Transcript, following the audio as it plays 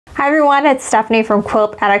Hi everyone, it's Stephanie from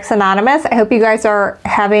Quilt Addicts Anonymous. I hope you guys are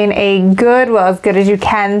having a good, well, as good as you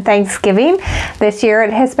can, Thanksgiving this year.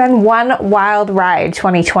 It has been one wild ride,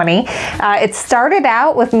 2020. It started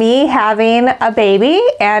out with me having a baby,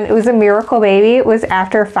 and it was a miracle baby. It was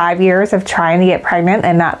after 5 years of trying to get pregnant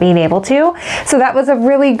and not being able to. So that was a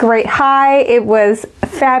really great high. It was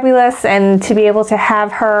fabulous, and to be able to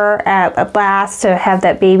have her at last, to have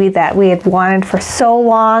that baby that we had wanted for so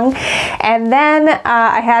long. And then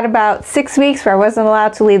I had about 6 weeks where I wasn't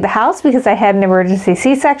allowed to leave the house because I had an emergency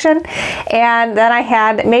C-section, and then I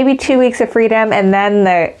had maybe 2 weeks of freedom, and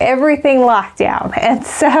then everything locked down. And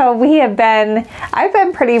so I've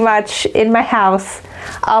been pretty much in my house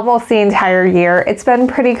almost the entire year. It's been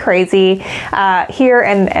pretty crazy here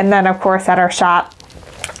and then of course at our shop.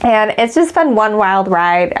 And it's just been one wild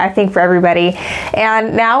ride, I think, for everybody.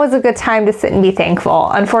 And now is a good time to sit and be thankful.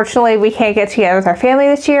 Unfortunately, we can't get together with our family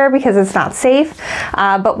this year because it's not safe.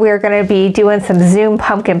 But we're going to be doing some Zoom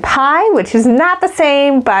pumpkin pie, which is not the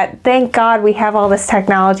same, but thank God we have all this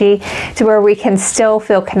technology to where we can still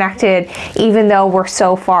feel connected even though we're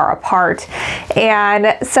so far apart.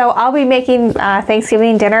 And so I'll be making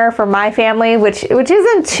Thanksgiving dinner for my family, which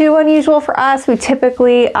isn't too unusual for us. We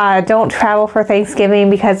typically don't travel for Thanksgiving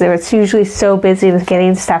because it's usually so busy with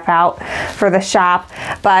getting stuff out for the shop,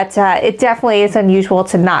 but it definitely is unusual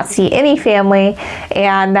to not see any family,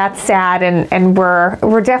 and that's sad, and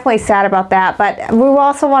we're definitely sad about that. But we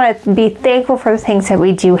also want to be thankful for the things that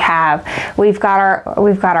we do have. We've got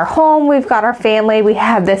our home, we've got our family, we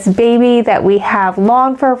have this baby that we have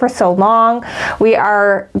longed for so long. We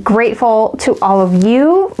are grateful to all of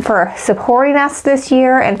you for supporting us this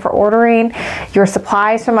year and for ordering your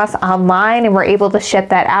supplies from us online, and we're able to ship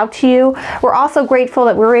that out to you. We're also grateful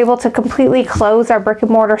that we were able to completely close our brick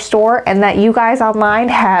and mortar store, and that you guys online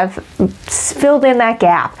have filled in that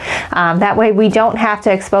gap. That way we don't have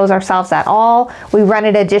to expose ourselves at all. We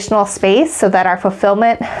rented additional space so that our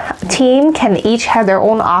fulfillment team can each have their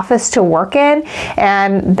own office to work in,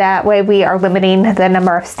 and that way we are limiting the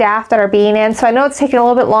number of staff that are being in. So I know it's taking a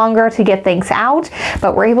little bit longer to get things out,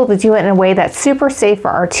 but we're able to do it in a way that's super safe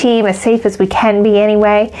for our team, as safe as we can be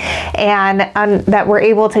anyway, and that we're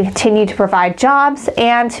able to continue to provide jobs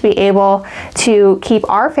and to be able to keep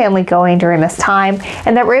our family going during this time,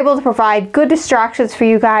 and that we're able to provide good distractions for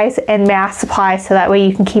you guys and mass supplies so that way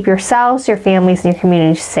you can keep yourselves, your families, and your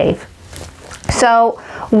communities safe. So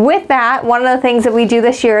with that, one of the things that we do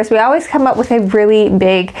this year is we always come up with a really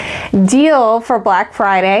big deal for Black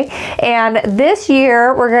Friday. And this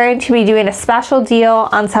year we're going to be doing a special deal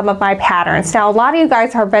on some of my patterns. Now, a lot of you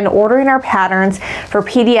guys have been ordering our patterns for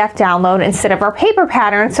PDF download instead of our paper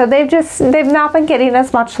patterns, so they've not been getting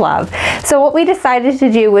as much love. So what we decided to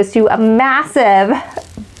do was do a massive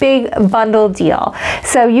big bundle deal.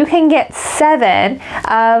 So you can get 7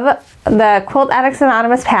 of the Quilt Addicts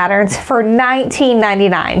Anonymous patterns for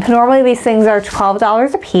 $19.99. Normally these things are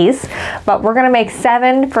 $12 a piece, but we're gonna make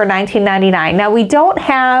 7 for $19.99. Now we don't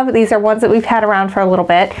have, these are ones that we've had around for a little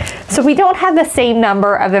bit, so we don't have the same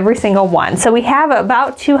number of every single one. So we have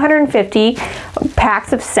about 250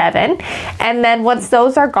 packs of 7, and then once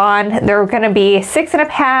those are gone, they're gonna be 6 in a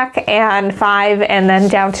pack and 5, and then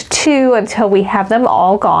down to 2 until we have them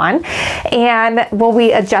all gone. And we'll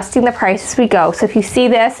be adjusting the price as we go. So if you see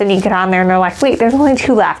this and you get on there and they're like, wait, there's only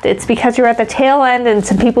 2 left, it's because you're at the tail end and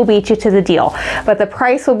some people beat you to the deal. But the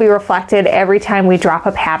price will be reflected every time we drop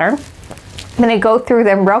a pattern. I'm going to go through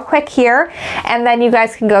them real quick here, and then you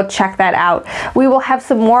guys can go check that out. We will have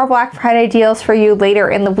some more Black Friday deals for you later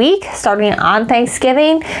in the week, starting on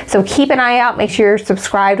Thanksgiving. So keep an eye out. Make sure you're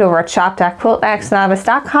subscribed over at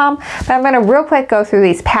shop.quiltaddictsanonymous.com. But I'm going to real quick go through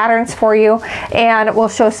these patterns for you, and we'll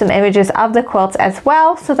show some images of the quilts as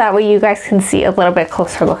well, so that way you guys can see a little bit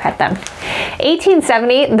closer look at them.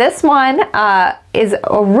 1870, this one is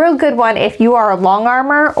a real good one if you are a long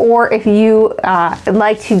armor, or if you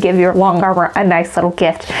like to give your long armor a nice little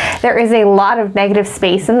gift. There is a lot of negative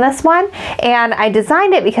space in this one, and I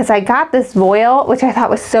designed it because I got this voile, which I thought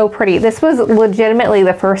was so pretty. This was legitimately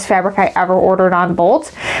the first fabric I ever ordered on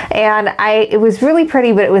Bolt, and it was really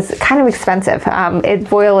pretty, but it was kind of expensive.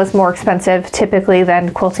 Voile is more expensive typically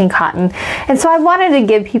than quilting cotton, and so I wanted to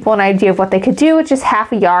give people an idea of what they could do with just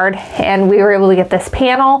half a yard, and we were able to get this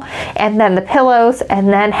panel and then the pillow pillows, and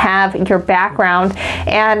then have your background.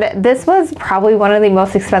 And this was probably one of the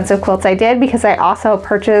most expensive quilts I did, because I also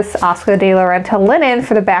purchased Oscar de la Renta linen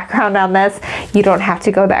for the background on this. You don't have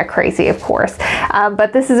to go that crazy, of course,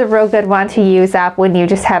 but this is a real good one to use up when you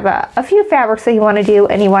just have a few fabrics that you want to do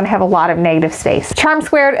and you want to have a lot of negative space. Charm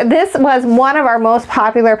squared. This was one of our most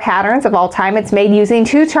popular patterns of all time. It's made using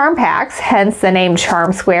 2 charm packs, hence the name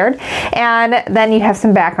charm squared. And then you have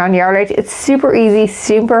some background yardage. It's super easy,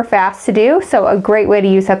 super fast to do, so a great way to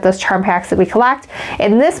use up those charm packs that we collect.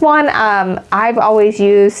 In this one, I've always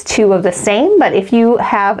used 2 of the same, but if you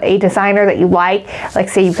have a designer that you like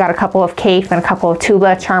say you've got a couple of Cape and a couple of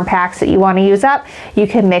Tula charm packs that you want to use up, you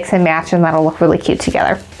can mix and match and that'll look really cute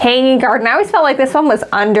together. Hanging garden. I always felt like this one was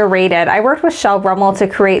underrated. I worked with Shell Brummel to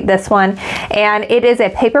create this one, and it is a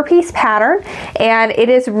paper piece pattern, and it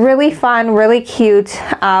is really fun, really cute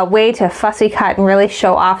way to fussy cut and really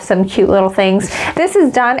show off some cute little things. This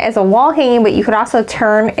is done as a wall hanging, but you could also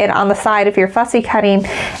turn it on the side if you're fussy cutting,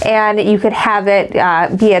 and you could have it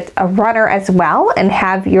be a runner as well and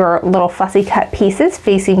have your little fussy cut pieces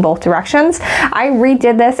facing both directions. I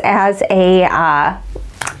redid this as a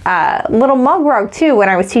little mug rug too when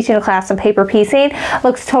I was teaching a class on paper piecing.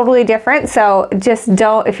 Looks totally different, so just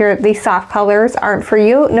don't, if these soft colors aren't for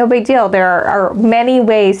you, no big deal. There are many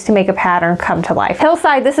ways to make a pattern come to life.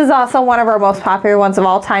 Hillside, this is also one of our most popular ones of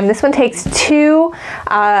all time. This one takes 2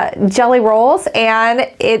 jelly rolls, and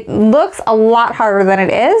it looks a lot harder than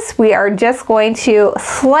it is. We are just going to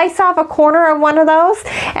slice off a corner of one of those,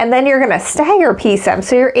 and then you're going to stagger piece them,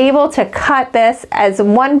 so you're able to cut this as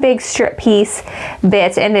one big strip piece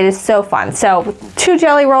bit, and it is so fun. So 2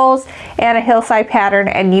 jelly rolls and a hillside pattern,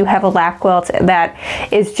 and you have a lap quilt that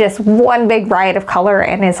is just one big riot of color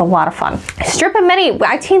and is a lot of fun. Strip and mini.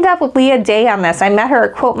 I teamed up with Leah Day on this. I met her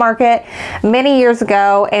at Quilt Market many years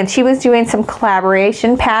ago, and she was doing some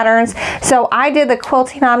collaboration patterns. So I did the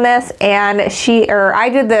quilting on this, and I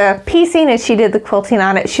did the piecing and she did the quilting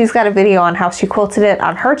on it. She's got a video on how she quilted it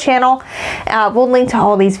on her channel. We'll link to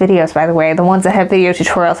all these videos, by the way, the ones that have video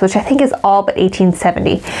tutorials, which I think is all but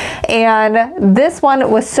 1870. And this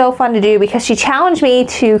one was so fun to do because she challenged me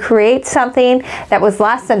to create something that was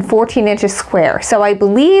less than 14 inches square. So I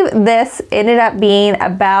believe this ended up being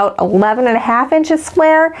about 11.5 inches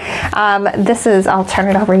square. I'll turn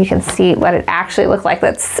it over, you can see what it actually looked like.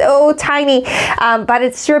 That's so tiny, but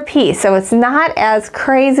it's strip piece, so it's not as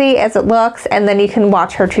crazy as it looks, and then you can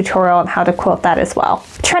watch her tutorial on how to quilt that as well.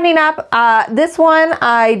 Trending up, this one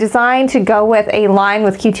I designed to go with a line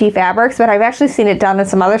with QT fabrics, but I've actually seen it done in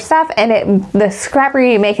some other stuff, and the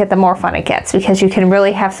scrappier you make it, the more fun it gets, because you can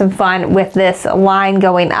really have some fun with this line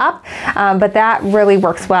going up, but that really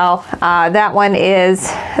works well. That one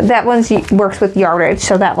works with yardage,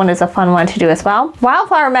 so that one is a fun one to do as well.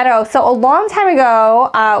 Wildflower Meadow. So a long time ago,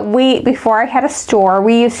 before I had a store,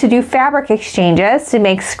 we used to do fabric exchanges to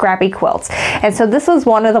make scrappy quilts, and so this was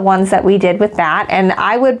one of the ones that we did with that. And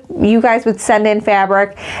you guys would send in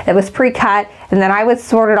fabric that was pre-cut, and then I would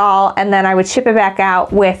sort it all, and then I would ship it back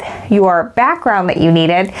out with your background that you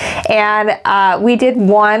needed. And we did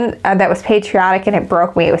one that was patriotic, and it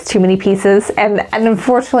broke me. It was too many pieces, and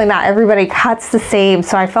unfortunately not everybody cuts the same,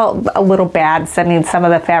 so I felt a little bad sending some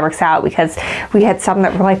of the fabrics out, because we had some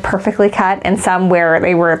that were like perfectly cut and some where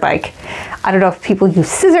they were like, I don't know if people use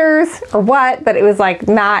scissors or what, but it was like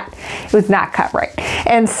it was not cut right.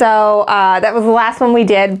 And so that was the last one we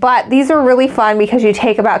did, but these are really fun because you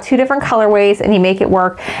take about 2 different colorways and you make it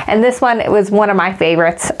work. And this one, it was one of my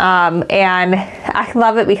favorites, and I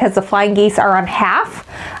love it because the flying geese are on half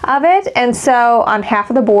of it, and so on half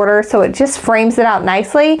of the border, so it just frames it out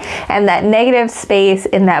nicely, and that negative space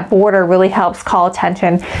in that border really helps call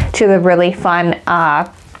attention to the really fun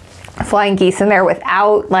flying geese in there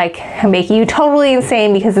without like making you totally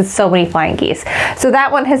insane because it's so many flying geese. So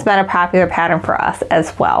that one has been a popular pattern for us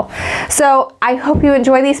as well. So I hope you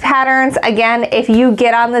enjoy these patterns. Again, if you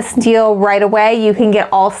get on this deal right away, you can get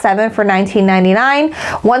all 7 for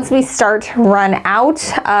 $19.99. Once we start to run out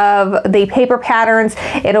of the paper patterns,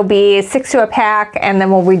 it'll be 6 to a pack, and then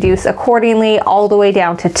we'll reduce accordingly all the way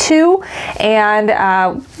down to 2. And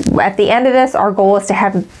at the end of this, our goal is to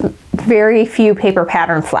have very few paper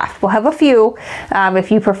patterns left. We'll have a few if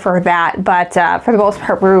you prefer that, but for the most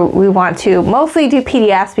part we want to mostly do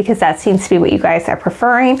PDFs because that seems to be what you guys are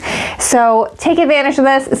preferring. So take advantage of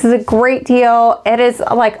this. This is a great deal. It is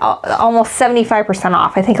like almost 75%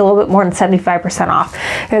 off. I think a little bit more than 75% off,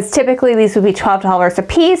 because typically these would be $12 a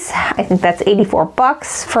piece. I think that's 84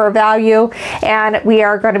 bucks for a value, and we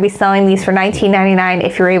are going to be selling these for $19.99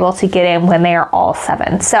 if you're able to get in when they are all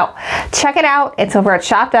 7. So check it out. It's over at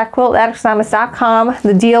shop.quilt quiltaddictsanonymous.com.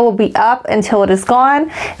 The deal will be up until it is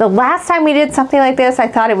gone. The last time we did something like this, I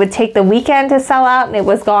thought it would take the weekend to sell out, and it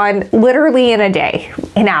was gone literally in a day,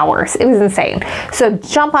 in hours. It was insane. So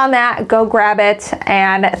jump on that, go grab it,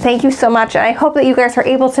 and thank you so much. And I hope that you guys are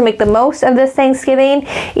able to make the most of this Thanksgiving,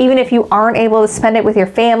 even if you aren't able to spend it with your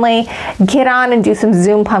family. Get on and do some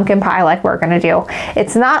Zoom pumpkin pie like we're gonna do.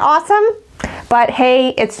 It's not awesome, but hey,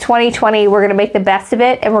 it's 2020. We're gonna make the best of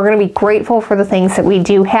it, and we're gonna be grateful for the things that we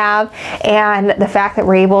do have, and the fact that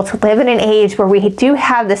we're able to live in an age where we do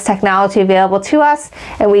have this technology available to us,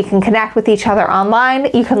 and we can connect with each other online.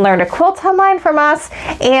 You can learn to quilt online from us,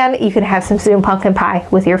 and you can have some Zoom pumpkin pie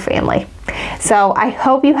with your family. So I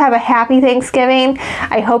hope you have a happy Thanksgiving.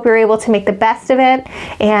 I hope you're able to make the best of it,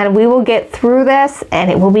 and we will get through this, and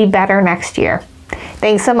it will be better next year.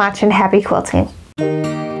 Thanks so much, and happy quilting.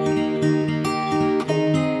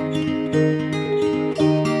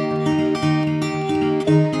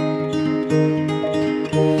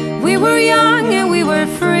 We were young and we were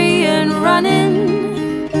free and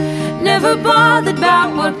running, never bothered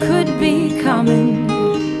about what could be coming.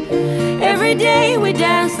 Every day we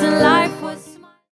danced in life